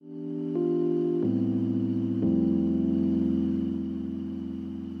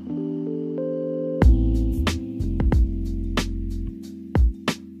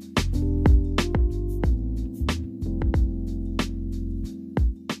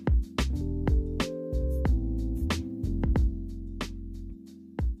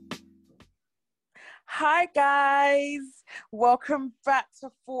Hi guys, welcome back to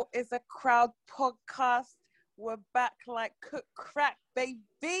Thought is a Crowd podcast. We're back like cook crack,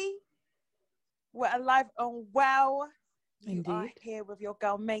 baby. We're alive and well. You are here with your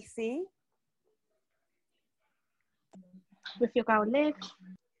girl Macy. With your girl Liv.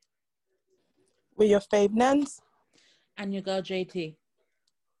 With your fave Nans. And your girl JT.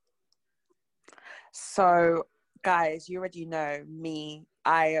 So guys, you already know me.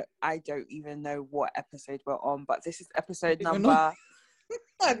 I don't even know what episode we're on, but this is episode number...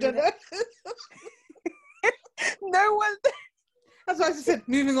 I don't know. No one... That's why I just said,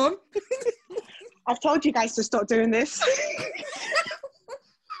 moving on. I've told you guys to stop doing this.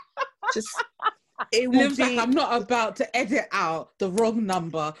 Just... It will Liv's like, I'm not about to edit out the wrong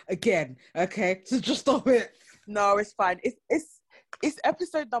number again, okay? So just stop it. No, it's fine. It's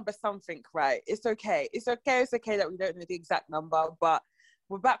episode number something, right? It's okay. It's okay that we don't know the exact number, but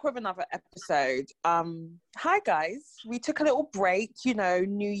we're back with another episode. Hi guys. We took a little break,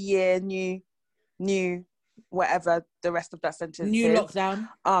 new year, new whatever the rest of that sentence new is. Lockdown.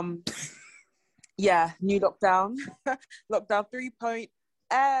 Yeah, new lockdown. Lockdown 3.0.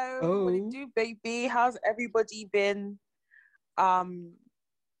 Oh. What it do, baby? How's everybody been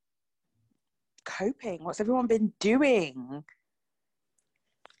coping? What's everyone been doing?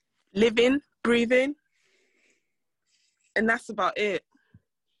 Living, breathing. And that's about it.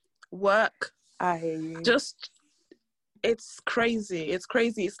 Work. It's crazy. It's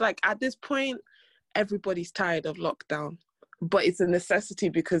crazy. It's like at this point, everybody's tired of lockdown. But it's a necessity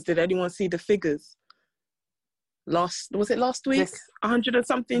because did anyone see the figures? Was it last week? 100 and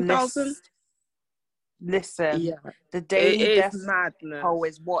something thousand? Listen, yeah. The daily death madness. toll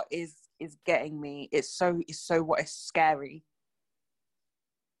is what is getting me. It's so what is scary.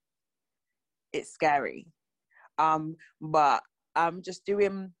 It's scary. But I'm just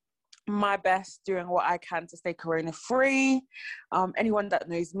doing my best, doing what I can to stay corona free. Anyone that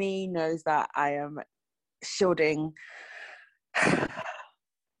knows me knows that I am shielding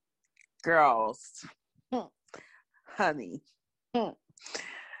girls. Honey.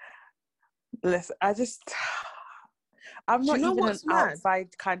 Listen, I'm not even an outside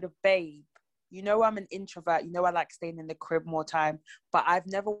kind of babe. I'm an introvert. I like staying in the crib more time, but I've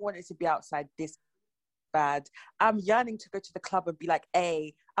never wanted to be outside this bad. I'm yearning to go to the club and be like,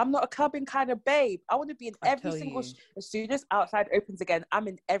 hey, I'm not a clubbing kind of babe. I want to be in every single as soon as outside opens again, I'm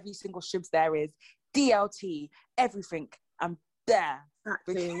in every single shibs there is. DLT, everything. I'm there.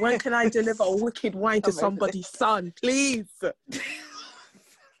 Exactly. When can I deliver a wicked wine to somebody's son, please?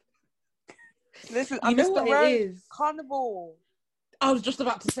 Listen, you know what it is? Carnival. I was just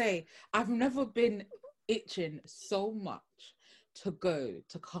about to say, I've never been itching so much to go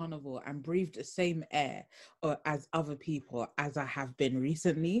to Carnival and breathe the same air as other people as I have been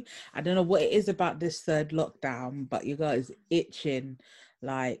recently. I don't know what it is about this third lockdown, but you guys itching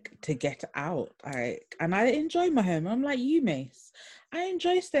to get out. And I enjoy my home. I'm like you, Mace. I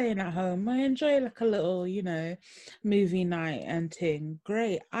enjoy staying at home. I enjoy a little, movie night and ting.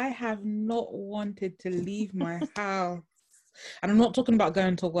 Great. I have not wanted to leave my house. And I'm not talking about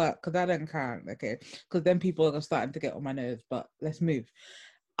going to work because I don't count, okay? Because then people are starting to get on my nerves. But let's move.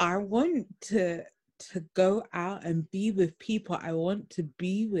 I want to go out and be with people I want to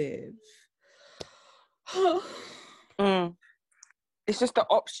be with. It's just the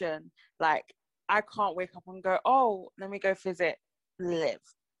option. I can't wake up and go, oh, let me go visit Liv.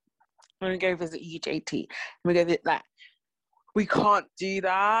 Let me go visit UJT. Let me go visit that. We can't do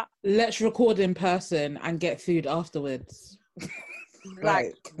that. Let's record in person and get food afterwards.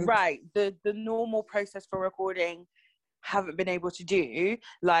 Right. The normal process for recording, haven't been able to do.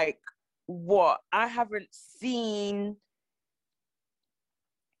 What? I haven't seen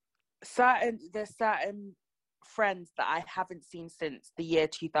there's certain friends that I haven't seen since the year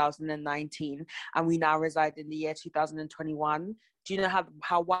 2019, and we now reside in the year 2021. Do you know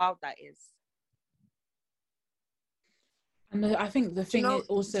how wild that is? And I think the thing is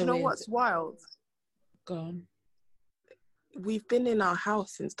also... Do you know what's wild? Go on. We've been in our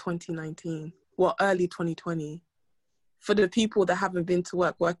house since 2019. Well, early 2020. For the people that haven't been to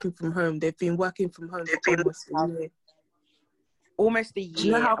work, working from home, they've been working from home for almost a year. Almost a year. Do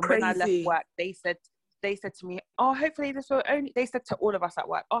you know how crazy? When I left work, they said to me, oh, hopefully this will only... They said to all of us at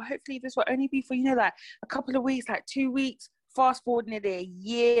work, oh, hopefully this will only be for, a couple of weeks, 2 weeks. Fast forward nearly a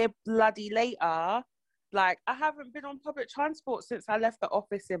year bloody later. I haven't been on public transport since I left the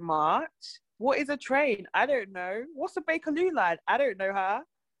office in March. What is a train? I don't know. What's a Bakerloo line? I don't know her.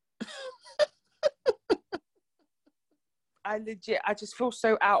 I just feel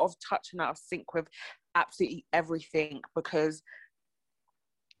so out of touch and out of sync with absolutely everything because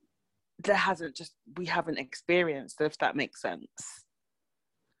we haven't experienced, if that makes sense.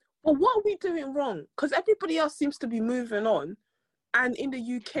 Well, what are we doing wrong? Because everybody else seems to be moving on, and in the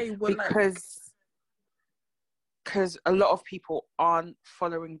UK, we're because a lot of people aren't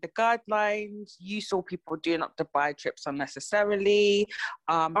following the guidelines. You saw people doing up Dubai trips unnecessarily.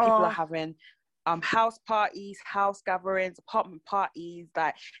 People are having house parties, house gatherings, apartment parties.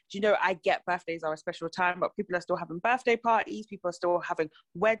 Like, do you know, I get birthdays are a special time, but people are still having birthday parties. People are still having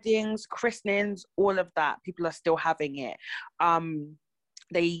weddings, christenings, all of that. People are still having it.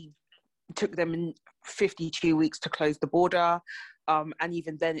 They took them 52 weeks to close the border. And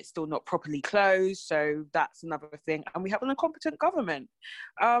even then, it's still not properly closed. So that's another thing. And we have an incompetent government.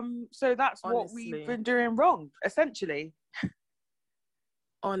 So that's Honestly. what we've been doing wrong, essentially.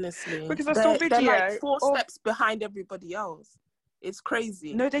 Honestly. Because I saw video. They're like 4 steps behind everybody else. It's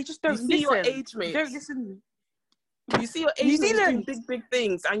crazy. No, they just don't listen. You see your age mates. Don't listen. You see your age mates doing big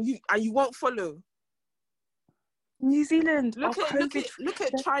things, and you won't follow. New Zealand. Look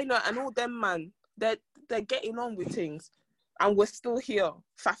at China and all them, man. They're getting on with things. And we're still here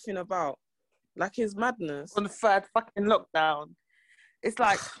faffing about. Like, it's madness. On the 3rd fucking lockdown. It's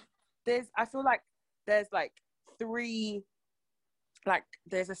like, I feel like there's like 3, like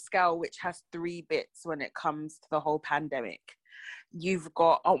there's a scale which has 3 bits when it comes to the whole pandemic. You've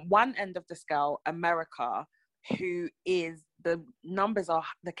got on one end of the scale, America, who is, the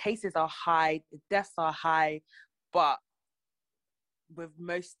cases are high, the deaths are high, but with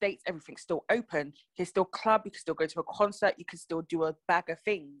most states, everything's still open. You can still club, you can still go to a concert, you can still do a bag of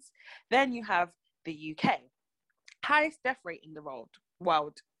things. Then you have the UK, highest death rate in the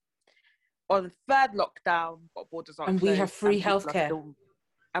world. On 3rd lockdown, but borders aren't closed. And we have free healthcare.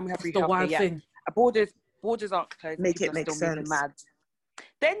 And we have free healthcare, yeah. Borders aren't closed. Make it make sense. Mad.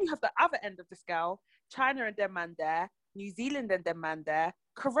 Then you have the other end of the scale, China and them man there, New Zealand and them man there,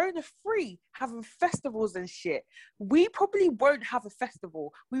 corona free, having festivals and shit. We probably won't have a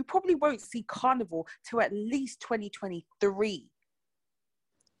festival. We probably won't see carnival till at least 2023.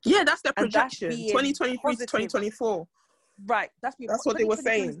 Yeah, that's their projection. 2023 to 2024. Right, that's what they were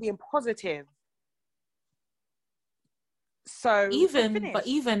saying. Being positive. So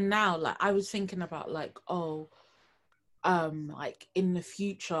even now, like, I was thinking about like, like in the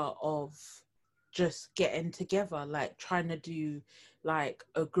future of just getting together, like trying to do like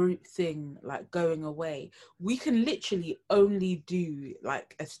a group thing, like going away. We can literally only do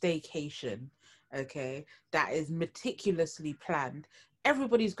like a staycation, okay, that is meticulously planned.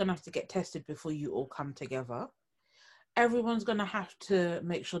 Everybody's gonna have to get tested before you all come together. Everyone's gonna have to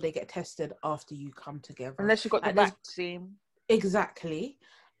make sure they get tested after you come together, unless you've got the vaccine. Exactly.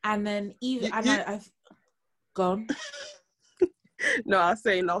 And then I've gone. No, I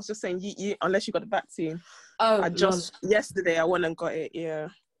was just saying, you unless you got the vaccine. Yesterday I went and got it, yeah.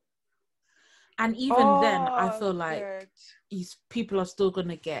 And even then, I feel like people are still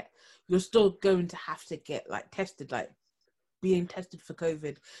you're still going to have to get like tested. Like being tested for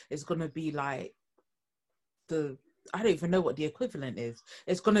COVID is going to be like I don't even know what the equivalent is.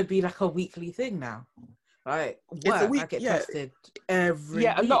 It's going to be like a weekly thing now. Right? I get tested every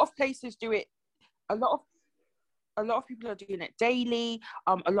week. A lot of places do it. A lot of people are doing it daily.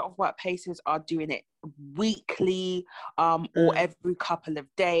 A lot of workplaces are doing it weekly, or every couple of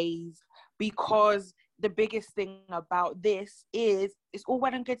days, because the biggest thing about this is it's all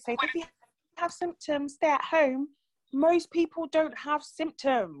well and good saying if you have symptoms, stay at home. Most people don't have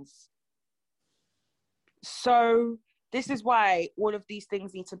symptoms. So this is why all of these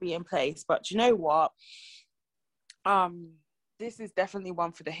things need to be in place. But you know what? This is definitely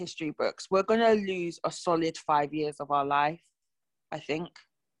one for the history books. We're going to lose a solid 5 years of our life, I think.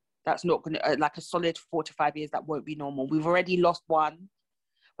 That's not going to, like a solid 4 to 5 years, that won't be normal. We've already lost one.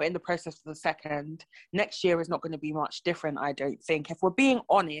 We're in the process of the second. Next year is not going to be much different, I don't think. If we're being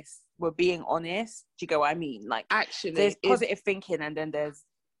honest. Do you get what I mean? Like, actually, there's positive thinking, and then there's...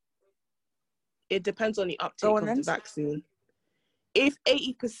 It depends on the uptake of the vaccine. If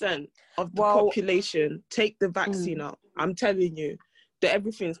 80% of the population take the vaccine up, I'm telling you that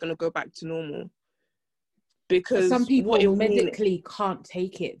everything's going to go back to normal. Because some people medically can't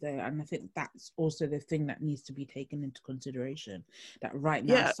take it though, and I think that's also the thing that needs to be taken into consideration. That right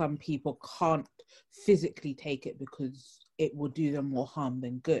now some people can't physically take it because it will do them more harm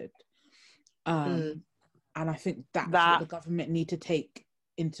than good. And I think that's what the government need to take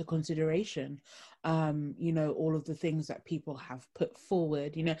into consideration. All of the things that people have put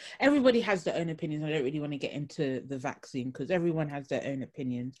forward, everybody has their own opinions. I don't really want to get into the vaccine because everyone has their own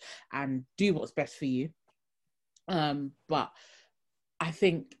opinions and do what's best for you. But I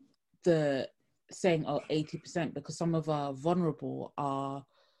think the saying 80%, because some of our vulnerable are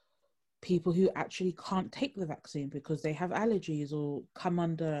people who actually can't take the vaccine because they have allergies or come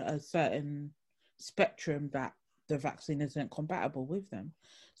under a certain spectrum that the vaccine isn't compatible with them.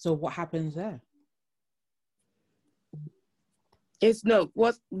 So what happens there? It's no,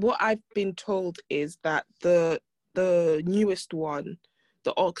 what I've been told is that the newest one,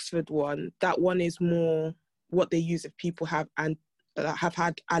 the Oxford one, that one is more what they use if people have have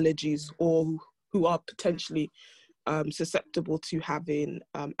had allergies or who are potentially susceptible to having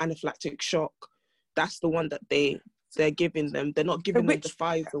anaphylactic shock. That's the one that they're giving them. They're not giving them the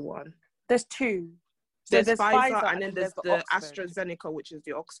Pfizer one. There's two. So There's Pfizer and then there's the Oxford. AstraZeneca, which is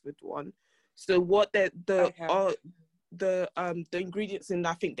the Oxford one. So what the ingredients in,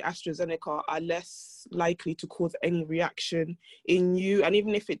 I think, the AstraZeneca are less likely to cause any reaction in you, and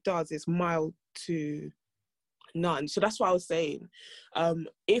even if it does, it's mild to none. So that's what I was saying.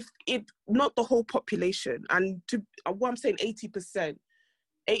 If it, not the whole population, and to what I'm saying, 80%,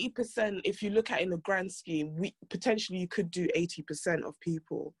 if you look at it in the grand scheme, we potentially you could do 80% of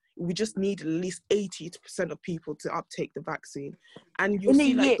people. We just need at least 80% of people to uptake the vaccine, and you'll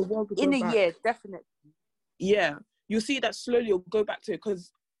see like the world will go back. year, definitely. Yeah, you'll see that slowly it'll go back to it,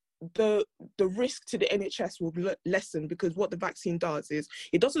 because the risk to the NHS will lessen, because what the vaccine does is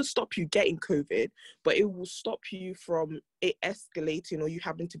it doesn't stop you getting COVID, but it will stop you from it escalating or you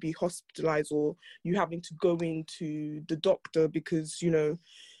having to be hospitalized or you having to go into the doctor because, you know,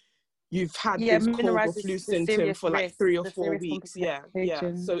 you've had this cold or flu symptom for like 3 or 4 weeks. Yeah.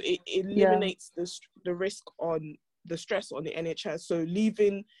 So it eliminates the risk on the stress on the NHS. So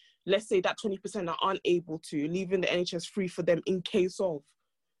leaving, let's say that 20% that aren't able to, leaving the NHS free for them in case of.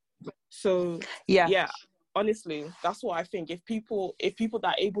 So yeah, honestly, that's what I think. If people that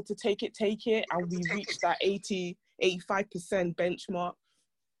are able to take it, and we reach that 80-85% benchmark,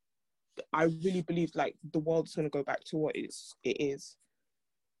 I really believe like the world's going to go back to what it is.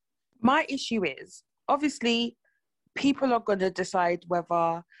 My issue is, obviously, people are going to decide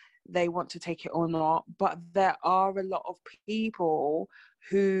whether they want to take it or not, but there are a lot of people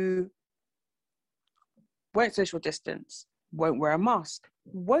who won't social distance, won't wear a mask,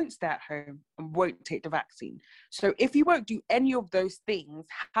 won't stay at home, and won't take the vaccine. So if you won't do any of those things,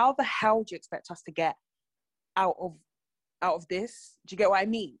 how the hell do you expect us to get out of this? Do you get what I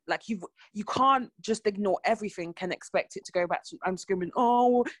mean? Like you can't just ignore everything and expect it to go back to, I'm screaming,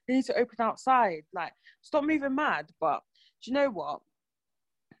 oh, they need to open outside. Like, stop moving mad. But do you know what?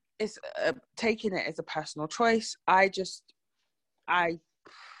 It's taking it as a personal choice.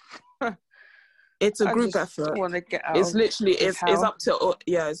 It's a group effort. Want to get out. It's literally it's up to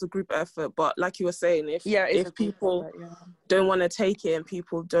it's a group effort. But like you were saying, if people don't want to take it and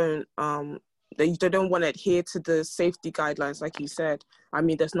people don't they don't want to adhere to the safety guidelines, like you said, I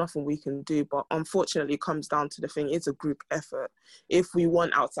mean, there's nothing we can do. But unfortunately, it comes down to the thing, it's a group effort. If we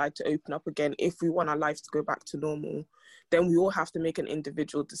want outside to open up again, if we want our lives to go back to normal, then we all have to make an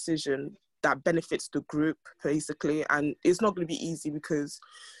individual decision that benefits the group, basically. And it's not going to be easy because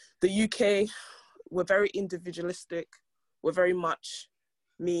the UK, we're very individualistic. We're very much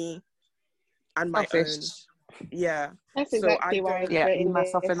me and my own. Yeah. That's exactly why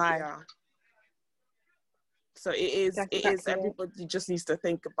myself and I. Yeah. So it is everybody just needs to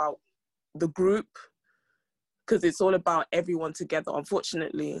think about the group, because it's all about everyone together.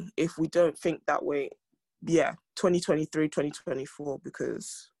 Unfortunately, if we don't think that way, 2023, 2024,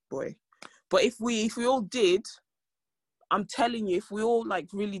 because boy. But if we all did, I'm telling you, if we all like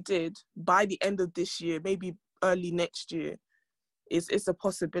really did, by the end of this year, maybe early next year, it's a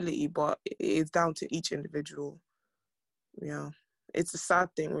possibility, but it's down to each individual. Yeah, it's a sad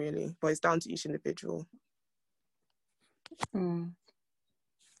thing, really, but it's down to each individual. But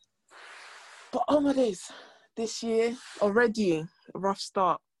oh my days, this year already a rough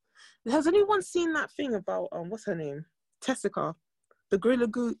start. Has anyone seen that thing about what's her name, Tessica, the Gorilla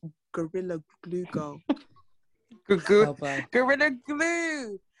Glue girl? Gorilla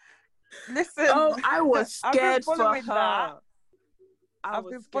Glue. Listen. Oh, I was scared for her. I've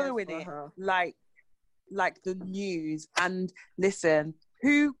been following it like the news. And listen,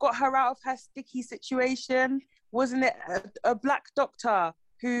 who got her out of her sticky situation? Wasn't it a black doctor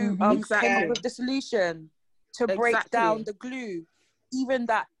who came up with the solution to break down the glue? Even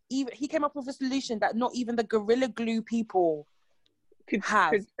he came up with a solution that not even the Gorilla Glue people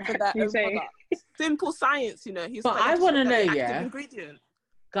have for their own product. Simple science, you know. But I want to know, ingredient.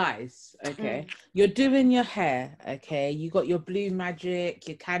 Guys, okay, you're doing your hair, okay, you got your Blue Magic,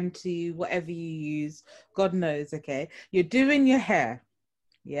 your Cantu, whatever you use, God knows, okay, you're doing your hair,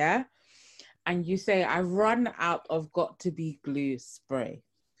 yeah, and you say, I've run out of got to be glue spray.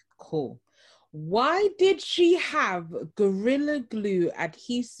 Cool. Why did she have Gorilla Glue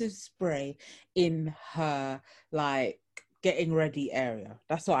adhesive spray in her like getting ready area?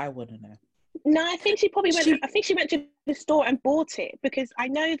 That's what I want to know. No, I think she probably went. She- I think she went to the store and bought it, because I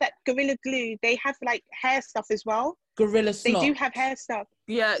know that Gorilla Glue, they have like hair stuff as well. Gorilla They Snot. do have hair stuff.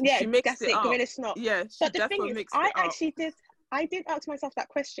 Yeah, Yeah, she mixed that's it it. up. Gorilla Snot. Yeah, she But the thing definitely is, mixed I it up. actually did. I did ask myself that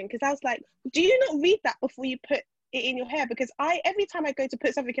question, because I was like, do you not read that before you put it in your hair? Because every time I go to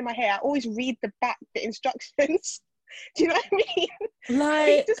put something in my hair, I always read the instructions. Do you know what I mean?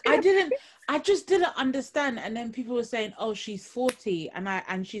 Like Just gonna- I just didn't understand. And then people were saying, oh, she's 40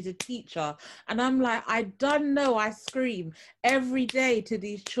 and she's a teacher. And I'm like, I don't know. I scream every day to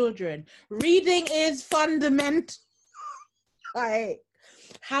these children. Reading is fundamental. Like,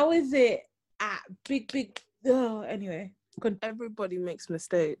 how is it at big anyway. Everybody makes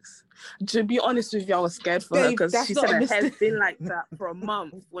mistakes. To be honest with you, I was scared for her Babe, because that's she not said a her hair's mistake. been like that for a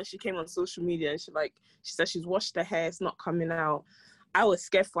month when she came on social media, and she said she's washed her hair, it's not coming out. I was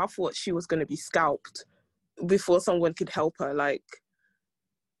scared for her. I thought she was gonna be scalped before someone could help her. Like,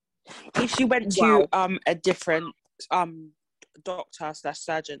 if she went to a different doctor /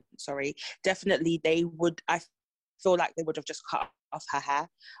 surgeon, sorry, definitely they would. I feel like they would have just cut off her hair.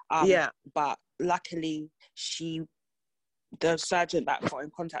 yeah, But luckily, the surgeon that got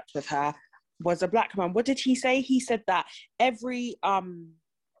in contact with her was a black man. What did he say? He said that every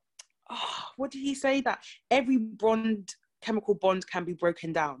what did he say? That every chemical bond can be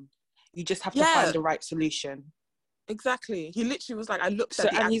broken down. You just have to find the right solution. exactly. He literally was like, I looked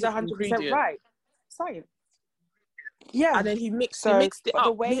at the and he's active 100% ingredient. right. Science. Yeah. And then he mixed it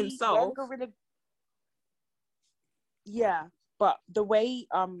up himself. But the way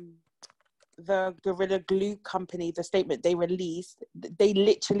the Gorilla Glue company, the statement they released, they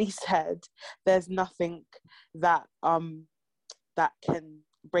literally said there's nothing that that can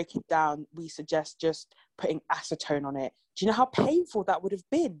break it down. We suggest just putting acetone on it. Do you know how painful that would have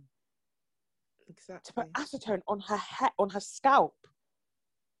been? Exactly. To put acetone on her head, on her scalp.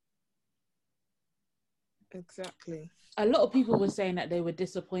 Exactly. A lot of people were saying that they were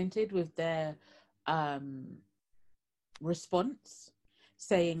disappointed with their response,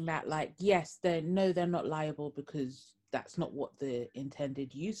 saying that, like, yes, they're not liable because that's not what the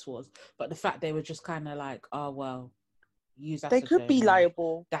intended use was. But the fact they were just kind of like, oh, well, use acetone. They could be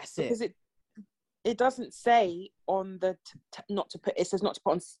liable. That's because it doesn't say on the it says not to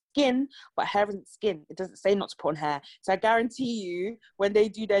put on skin, but hair isn't skin. It doesn't say not to put on hair. So I guarantee you, when they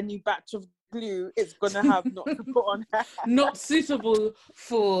do their new batch of glue, it's gonna have not to put on hair. Not suitable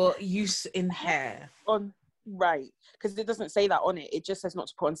for use in hair. Right, because it doesn't say that on it. It just says not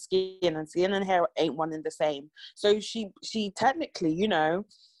to put on skin, and skin and hair ain't one and the same. So she technically, you know,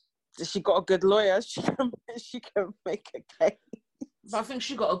 she got a good lawyer. She can make a case. But I think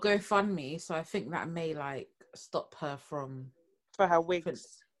she got a GoFundMe, so I think that may like stop her from for her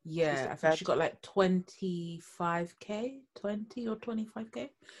wigs. Yeah, I think she got like 25k, 20 or 25k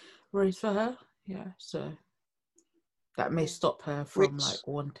raised for her. Yeah, so that may stop her from like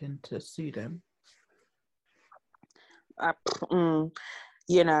wanting to sue them.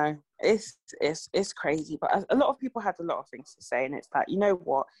 You know, it's crazy, but a lot of people had a lot of things to say, and it's that, you know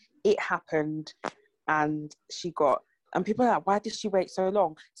what, it happened, and she got. And people are like, why did she wait so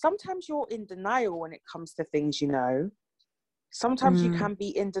long? Sometimes you're in denial when it comes to things, you know. Sometimes you can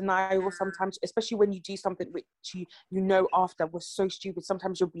be in denial. Sometimes, especially when you do something which you know after was so stupid,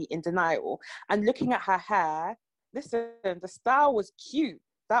 sometimes you'll be in denial. And looking at her hair, listen, the style was cute.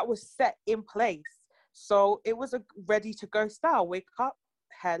 That was set in place. So it was a ready to go style. Wake up,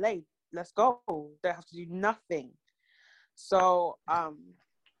 hair laid, let's go. Don't have to do nothing. So,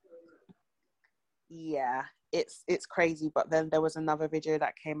 yeah. It's crazy. But then there was another video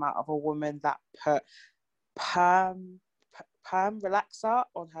that came out of a woman that put perm relaxer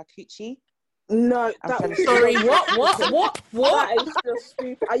on her coochie. No, sorry, what? That is just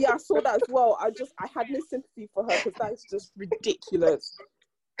stupid. Yeah, I saw that as well. I had no sympathy for her because that is just ridiculous.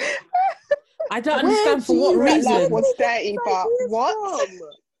 I don't understand for what reason. That was dirty, but what?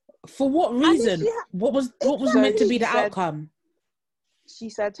 For what reason? What was meant to be the outcome? She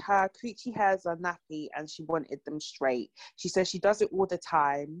said her coochie hairs are nappy and she wanted them straight. She says she does it all the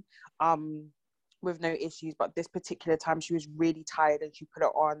time, with no issues. But this particular time she was really tired and she put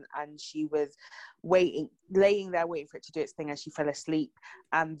it on and she was laying there waiting for it to do its thing, and she fell asleep.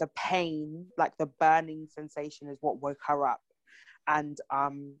 And the pain, like the burning sensation, is what woke her up. And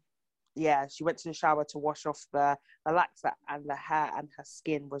yeah, she went to the shower to wash off the relaxer, and the hair and her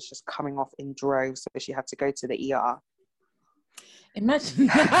skin was just coming off in droves. So she had to go to the ER. Imagine,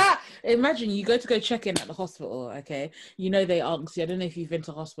 imagine you go check in at the hospital. Okay, you know they ask you. I don't know if you've been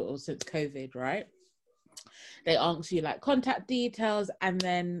to hospital since COVID, right? They ask you like contact details, and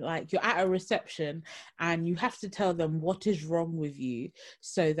then like you're at a reception, and you have to tell them what is wrong with you,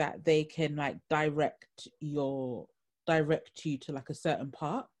 so that they can like direct you to like a certain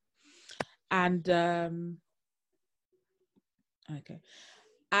part. And okay,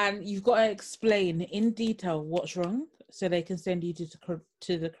 and you've got to explain in detail what's wrong so they can send you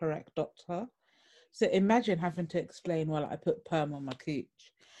to the correct doctor. So imagine having to explain, well, I put perm on my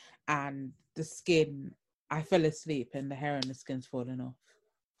cooch and the skin, I fell asleep and the hair and the skin's falling off.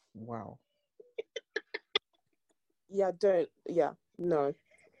 Wow. Yeah, no.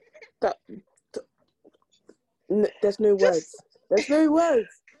 There's no words. There's no words.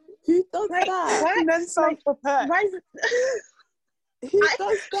 Who does that? What? And then so perplexed. Why is Who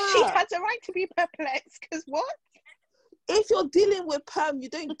does that? She has a right to be perplexed, because what? If you're dealing with perm, you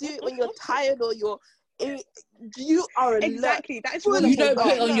don't do it when you're tired or you are alert. Exactly. That is Fully what You don't put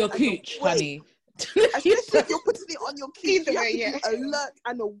it on alert your and cooch, awake. honey. Especially if you're putting it on your cooch, Either you have way, to yeah. be alert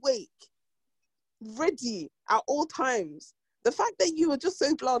and awake, ready at all times. The fact that you were just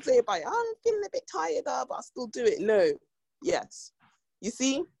so blasé about it, I'm feeling a bit tired, but I'll still do it. No. Yes. You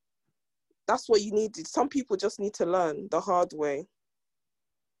see? That's what you needed. Some people just need to learn the hard way.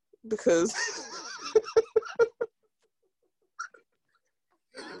 Because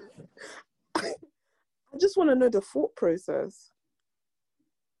I just want to know the thought process.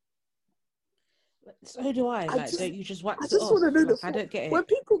 So do I. Like, just- don't you just wax I it just off? want to know the Like, I don't get it. when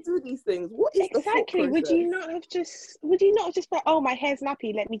people do these things, what is the thought Exactly. process? Would you not have just be like, oh, my hair's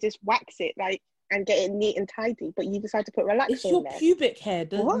nappy, let me just wax it, like, and get it neat and tidy, but you decide to put relaxer It's your in there. pubic hair.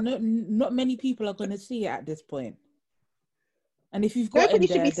 What? Not many people are going to see it at this point. And if you've got Nobody in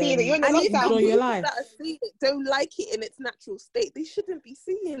should there, be seeing it. You're in then a And if lockdown. enjoy the your people life. that are seeing it don't like it in its natural state, they shouldn't be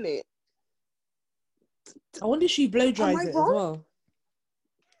seeing it. I wonder if she blow Am dries I it as wrong? well.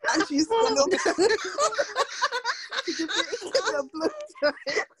 And she's got a little bit. Give me a blow dry,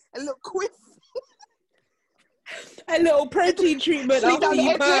 a little quiff. A little protein treatment Sleep after down the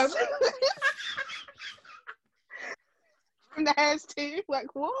you perm. edges. From the hairs too.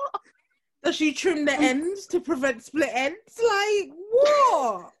 Like, what? Does she trim the ends to prevent split ends? Like,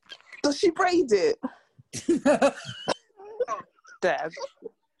 what? Does she braid it? Dead.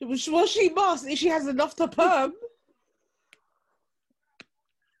 Well, she must if she has enough to perm.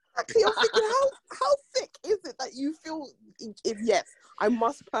 Exactly. I'm thinking, how thick is it that you feel? If yes, I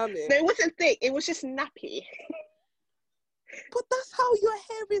must perm it. No, it wasn't thick. It was just nappy. But that's how your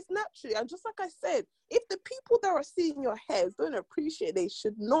hair is naturally. And just like I said, if the people that are seeing your hairs don't appreciate, they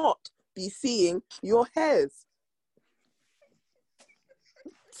should not be seeing your hairs.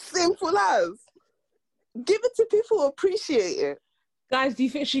 Simple as. Give it to people who appreciate it. Guys, do you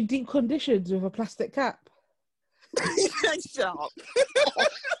think she deep conditions with a plastic cap? Shut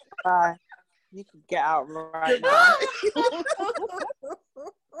up. You can get out right now.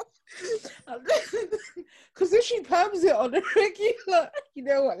 Because if she perms it on a regular, you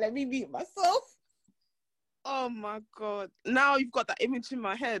know what? Let me mute myself. Oh my God. Now you've got that image in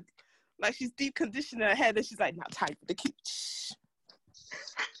my head. Like she's deep conditioning her hair and she's like, now time for the cooch.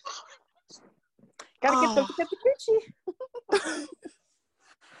 Gotta get the coochie.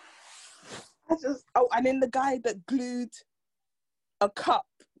 And then the guy that glued a cup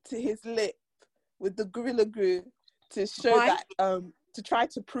to his lip with the Gorilla Glue to show Why? that, to try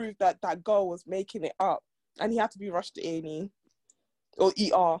to prove that that girl was making it up. And he had to be rushed to A&E or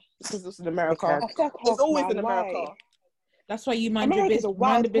ER because it was in America. Okay. Oh, fuck It's off, always man. in America. Why? That's why you mind America's a mind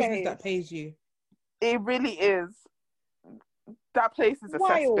wild the business place. that pays you. It really is. That place is a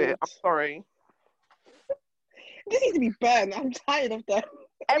Wild. cesspit. I'm sorry. This needs to be burned. I'm tired of them.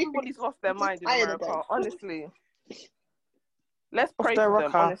 Everybody's lost their I'm mind in tired of America, them. honestly. Let's Off pray their for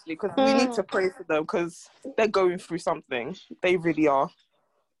them, rocker. honestly, because we need to pray for them because they're going through something. They really are.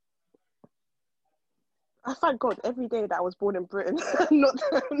 I thank God every day that I was born in Britain,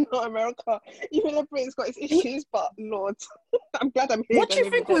 not America. Even though Britain's got its issues, but Lord, I'm glad I'm here. What do you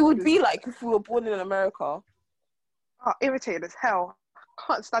think we would be like if we were born in America? Oh, irritated as hell.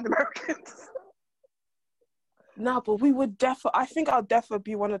 Can't stand Americans. Nah, but we would I think I'll definitely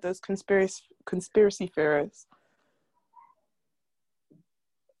be one of those conspiracy theorists.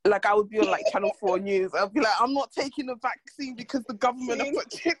 Like I would be on like Channel 4 News. I'd be like, I'm not taking the vaccine because the government have put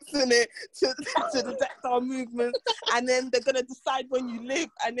chips in it to detect our movements, and then they're gonna decide when you live,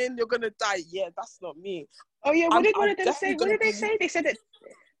 and then you're gonna die. Yeah, that's not me. Oh yeah, what did one I'm of them say? What definitely did they gonna say? They said that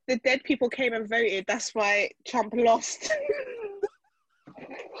the dead people came and voted. That's why Trump lost.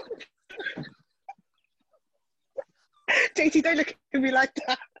 JT, don't look at me like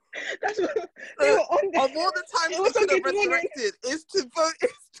that. That's what they were on there. Of all the times It they was could on have Good Morning. resurrected, is to vote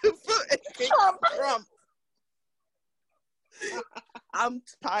against Trump. I'm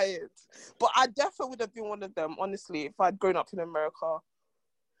tired. But I definitely would have been one of them, honestly, if I'd grown up in America.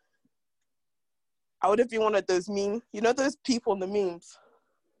 I would have been one of those those people in the memes?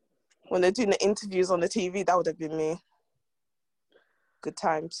 When they're doing the interviews on the TV, that would have been me. Good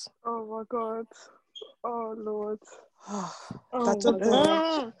times. Oh my God. Oh Lord. I Oh don't my know.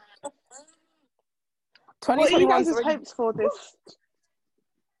 God. What are you 2021 's guys' already... hopes for this?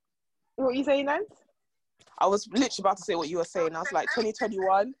 What are you saying, Lance? I was literally about to say what you were saying. I was like,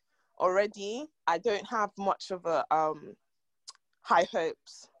 2021 already. I don't have much of a high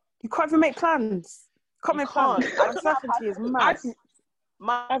hopes. You can't even make plans. Can't You make plans. can't. I don't have Uncertainty is high mad. hopes.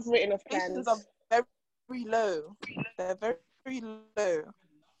 My I've written off expectations plans. are very low. They're very, very low.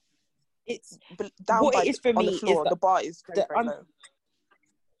 It's Down what by it is for on the me floor. is The bar is very, very low.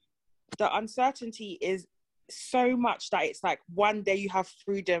 the uncertainty is so much that it's like one day you have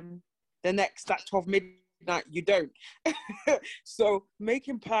freedom, the next at 12 midnight you don't. So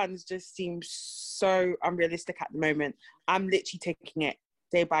making plans just seems so unrealistic at the moment. I'm literally taking it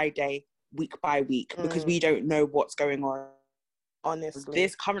day by day, week by week, because we don't know what's going on. Honestly,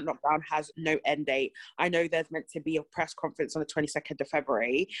 This current lockdown has no end date. I know there's meant to be a press conference on the 22nd of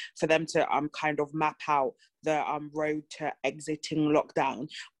February for them to kind of map out the road to exiting lockdown.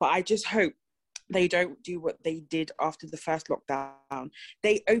 But I just hope they don't do what they did after the first lockdown.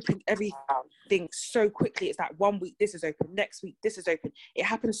 They opened everything so quickly. It's like 1 week this is open, next week this is open. It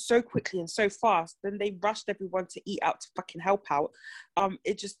happened so quickly and so fast. Then they rushed everyone to eat out to fucking help out.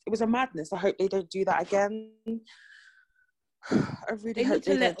 It was a madness. I hope they don't do that again. I really hope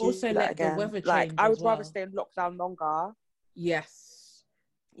they don't do that again. The weather like, change I would as rather well. stay in lockdown longer. Yes.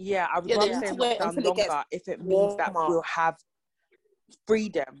 Yeah, I would they rather need stay to in wait lockdown until it gets longer if it means that warmer. we'll have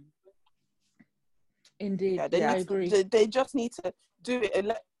freedom. Indeed, Yeah, I agree. They just need to do it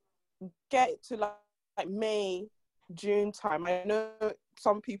and get it to like May, June time. I know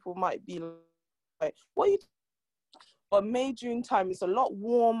some people might be like, "What are you?" But May, June time is a lot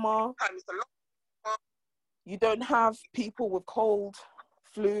warmer. You don't have people with cold,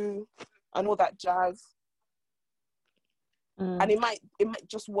 flu, and all that jazz. And it might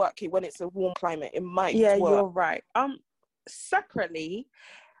just work when it's a warm climate. It might work. You're right. Separately,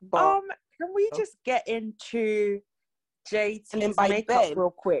 But can we just get into JT's by makeup then,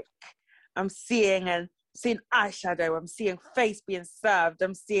 real quick? I'm seeing eyeshadow. I'm seeing face being served.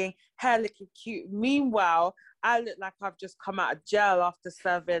 I'm seeing hair looking cute. Meanwhile, I look like I've just come out of jail after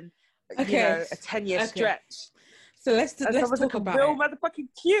serving, a 10-year stretch. So let's talk about real it. motherfucking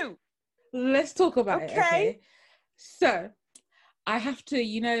cute. Let's talk about it. Okay. Okay. So I have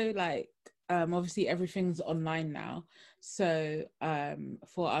to, obviously everything's online now. So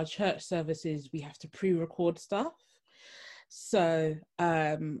for our church services, we have to pre-record stuff. So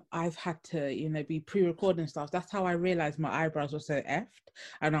I've had to, be pre-recording stuff. That's how I realized my eyebrows were so effed.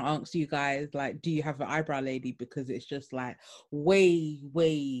 And I asked you guys, like, do you have an eyebrow lady? Because it's just like way,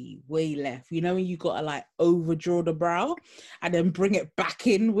 way, way left. You know when you gotta like overdraw the brow and then bring it back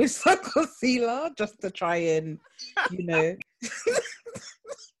in with some concealer just to try and,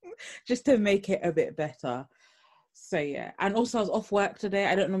 just to make it a bit better. So yeah. And also I was off work today.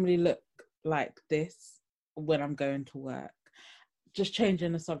 I don't normally look like this when I'm going to work. Just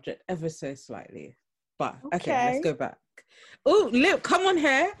changing the subject ever so slightly. But okay, let's go back. Oh, Liv, come on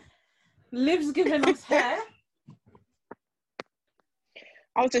here. Liv's giving us hair.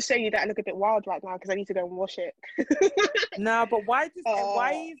 I was just showing you that I look a bit wild right now because I need to go and wash it. No, but why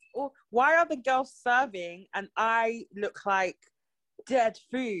are the girls serving and I look like dead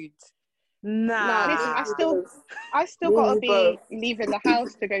food? Nah. No, listen, I still gotta be leaving the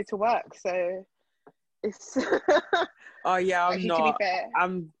house to go to work, so it's Oh yeah, I'm actually, not. to be fair,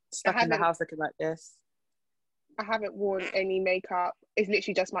 I'm stuck in the house looking like this. I haven't worn any makeup. It's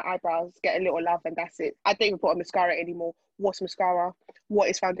literally just my eyebrows, get a little love, and that's it. I don't even put on mascara anymore. What's mascara? What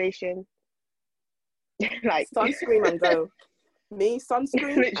is foundation? Like sunscreen and go. Me,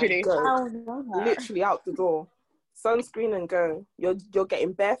 sunscreen literally. And go. Literally out the door. Sunscreen and go. You're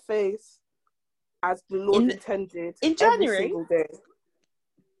getting bare face as the Lord intended in January every single day.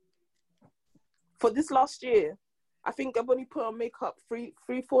 For this last year, I think I've only put on makeup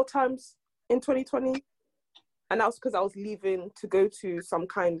 4 times in 2020. And that was because I was leaving to go to some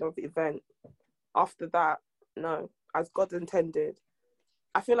kind of event. After that, no, as God intended.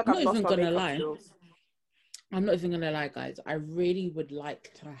 I feel like I've lost my makeup skills. I'm not even gonna lie, guys. I really would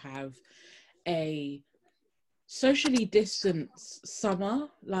like to have a socially distance summer.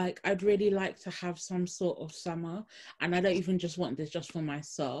 Like, I'd really like to have some sort of summer, and I don't even just want this just for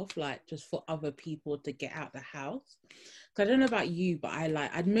myself, like just for other people to get out the house. So I don't know about you, but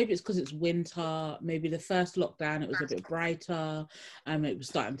maybe it's because it's winter. Maybe the first lockdown, it was a bit brighter. It was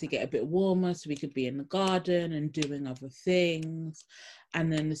starting to get a bit warmer, so we could be in the garden and doing other things.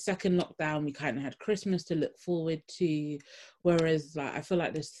 And then the second lockdown, we kind of had Christmas to look forward to. Whereas, like, I feel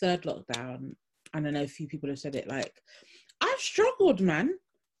like this third lockdown, and I know a few people have said it, like, I've struggled, man.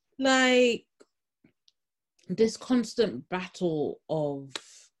 Like, this constant battle of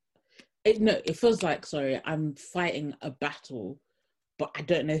it feels like, sorry, I'm fighting a battle, but I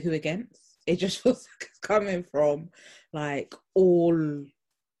don't know who against. It just feels like it's coming from like all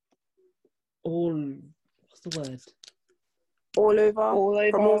what's the word? All over.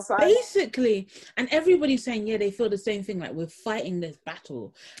 From all sides. Basically. And everybody's saying, yeah, they feel the same thing, like we're fighting this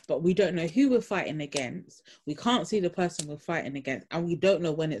battle, but we don't know who we're fighting against. We can't see the person we're fighting against, and we don't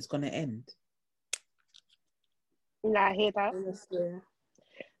know when it's gonna end. Nah, I hear that. Honestly.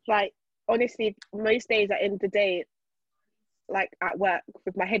 Like, honestly, most days at the end of the day, like at work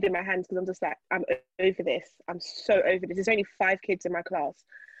with my head in my hands, because I'm just like, I'm over this. I'm so over this. There's only 5 kids in my class,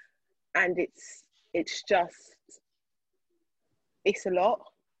 and it's a lot.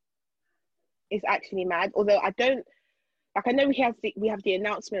 It's actually mad. Although I don't, like, I know we have the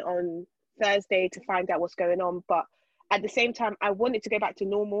announcement on Thursday to find out what's going on, but at the same time, I want it to go back to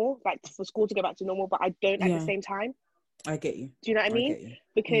normal, like for school to go back to normal, but I don't at the same time. I get you. Do you know what I mean? Get you.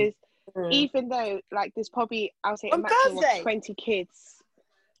 Because even though, like, there's probably, I'll say, a On maximum Thursday? of 20 kids.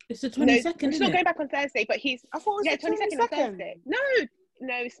 It's the 22nd, it's not going back on Thursday, but I thought it was the 22nd on Thursday. No,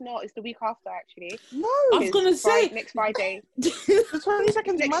 it's not. It's the week after, actually. No. I was going to say. Next Friday. The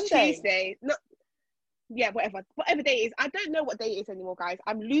 22nd is Next Monday. Tuesday. No, yeah, whatever day it is. I don't know what day it is anymore, guys.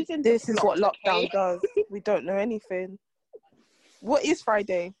 I'm losing This is what plot, lockdown okay? does. We don't know anything. What is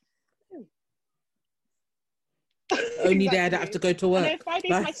Friday? Only day I don't have to go to work. No, Friday's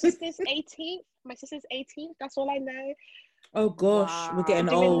my sister's 18th. My sister's 18th. That's all I know. Oh gosh, we're getting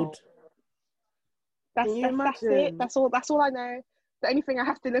old. That's Can you it. imagine? That's all I know. The only thing I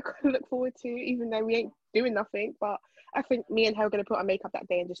have to look forward to, even though we ain't doing nothing, but I think me and her are gonna put our makeup that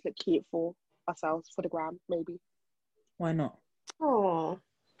day and just look cute for ourselves, for the gram, maybe. Why not? Oh.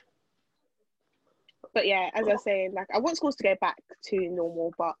 But yeah, as I was saying, like, I want schools to go back to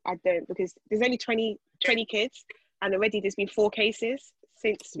normal, but I don't, because there's only 20 kids, and already there's been 4 cases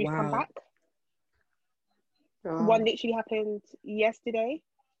since we've come back. Oh. One literally happened yesterday.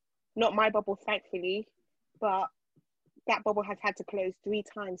 Not my bubble, thankfully, but that bubble has had to close 3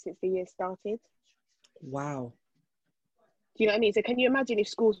 times since the year started. Wow. Do you know what I mean? So can you imagine if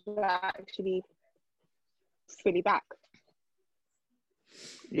schools were actually fully back?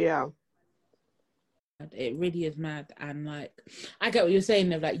 Yeah. It really is mad. And like, I get what you're saying,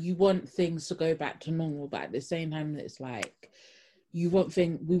 though, like, you want things to go back to normal, but at the same time, it's like, we want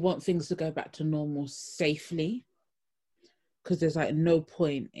things to go back to normal safely, because there's like no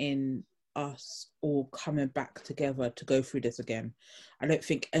point in us all coming back together to go through this again. I don't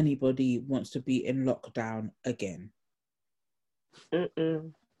think anybody wants to be in lockdown again.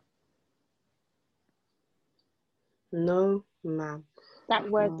 No, ma'am. That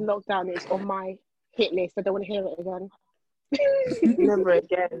word lockdown is on my hit list. I don't want to hear it again. Never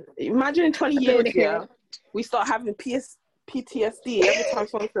again. Imagine in 20 years, yeah, we start having PTSD every time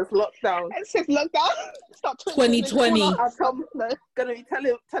someone says lockdown. It says lockdown. Stop 2020. I'm gonna be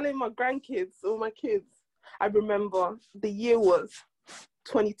telling my grandkids, all my kids. I remember the year was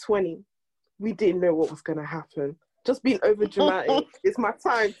 2020. We didn't know what was gonna happen. Just being over dramatic. It's my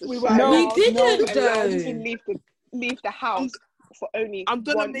time. We didn't though. Leave the house for only I'm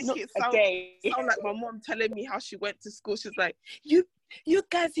gonna make it sound like my mom telling me how she went to school. She's like, you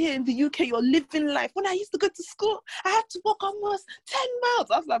guys here in the UK, you're living life. When I used to go to school, I had to walk almost 10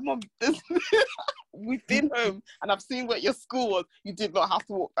 miles. I was like, Mom, we've been home and I've seen where your school was. You did not have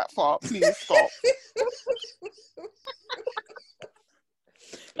to walk that far. Please stop.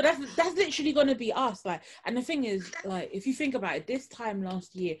 But that's literally going to be us. Like, and the thing is, like, if you think about it, this time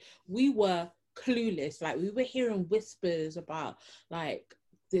last year, we were clueless. Like, we were hearing whispers about, like,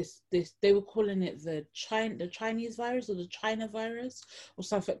 this they were calling it the Chinese virus or the China virus or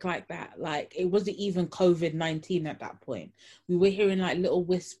something like that. Like, it wasn't even COVID-19 at that point. We were hearing like little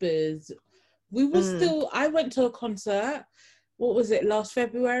whispers. We were still, I went to a concert, what was it, last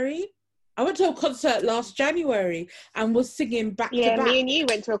February? I went to a concert last January and was singing back to back. Yeah, me and you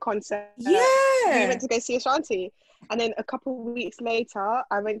went to a concert. Yeah. We went to go see Ashanti. And then a couple of weeks later,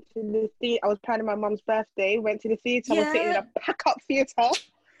 I went to the theatre. I was planning my mum's birthday, went to the theatre. I was sitting in a pack-up theatre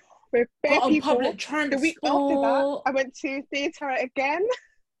with bare Got on people. public The week after that, transport. I went to theatre again.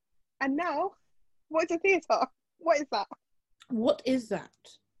 And now, what is a theatre? What is that? What is that?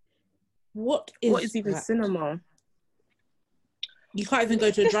 What What is even that? cinema? You can't even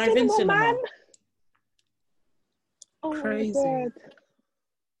go to a The drive-in cinema. man. Oh Crazy. my God.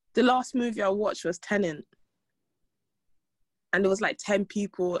 The last movie I watched was Tenet. And there was like 10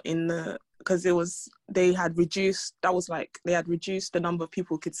 people in the, because they had reduced the number of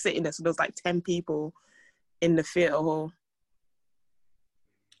people who could sit in there. So there was like 10 people in the theatre hall.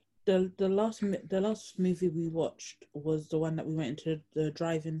 The last movie we watched was the one that we went into the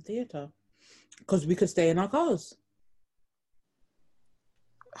drive-in theatre because we could stay in our cars.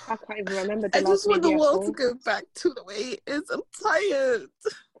 I can't even remember the I last just want the movie I world saw. to go back to the way it is. I'm tired.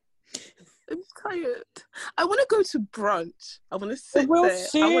 I want to go to brunch. I want to sit We'll there.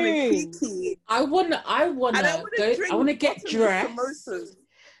 see. I want to kiki. I wanna go. I wanna get dressed.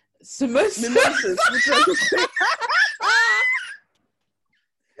 Samosas. Mimosas.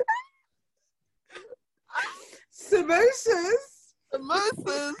 Samosas.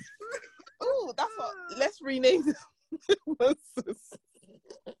 Mimosas. Oh, that's what. Let's rename them. Mimosas.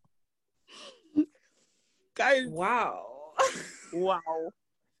 Guys. Wow.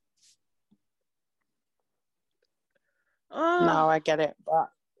 No, I get it, but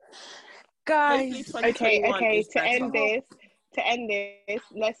guys, Okay. To end this,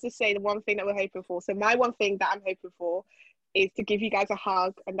 let's just say the one thing that we're hoping for. So my one thing that I'm hoping for is to give you guys a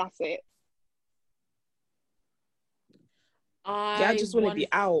hug, and that's it. I just want to be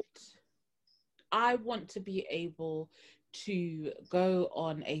out. I want to be able to go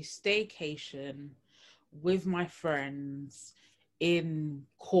on a staycation with my friends in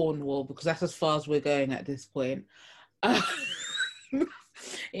Cornwall, because that's as far as we're going at this point.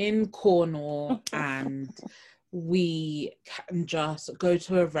 In Cornwall, and we can just go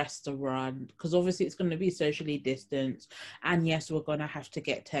to a restaurant, because obviously it's going to be socially distanced, and yes, we're going to have to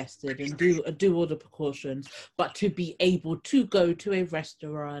get tested and do all the precautions, but to be able to go to a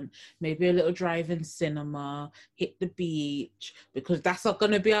restaurant, maybe a little drive-in cinema, hit the beach, because that's not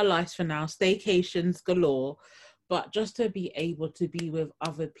going to be our lives for now, staycations galore, but just to be able to be with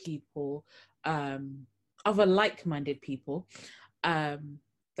other people, other like-minded people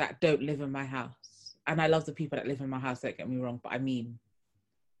that don't live in my house. And I love the people that live in my house, don't get me wrong, but I mean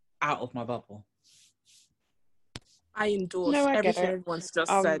out of my bubble. I endorse everything everyone's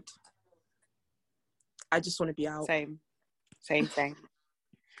just said. I just want to be out. Same thing.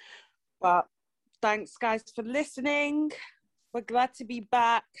 But thanks, guys, for listening. We're glad to be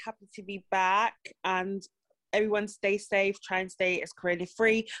back, happy to be back, and everyone stay safe, try and stay as Corona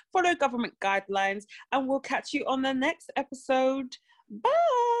free, follow government guidelines, and we'll catch you on the next episode. Bye.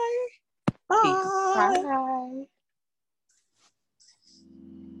 Bye. Bye.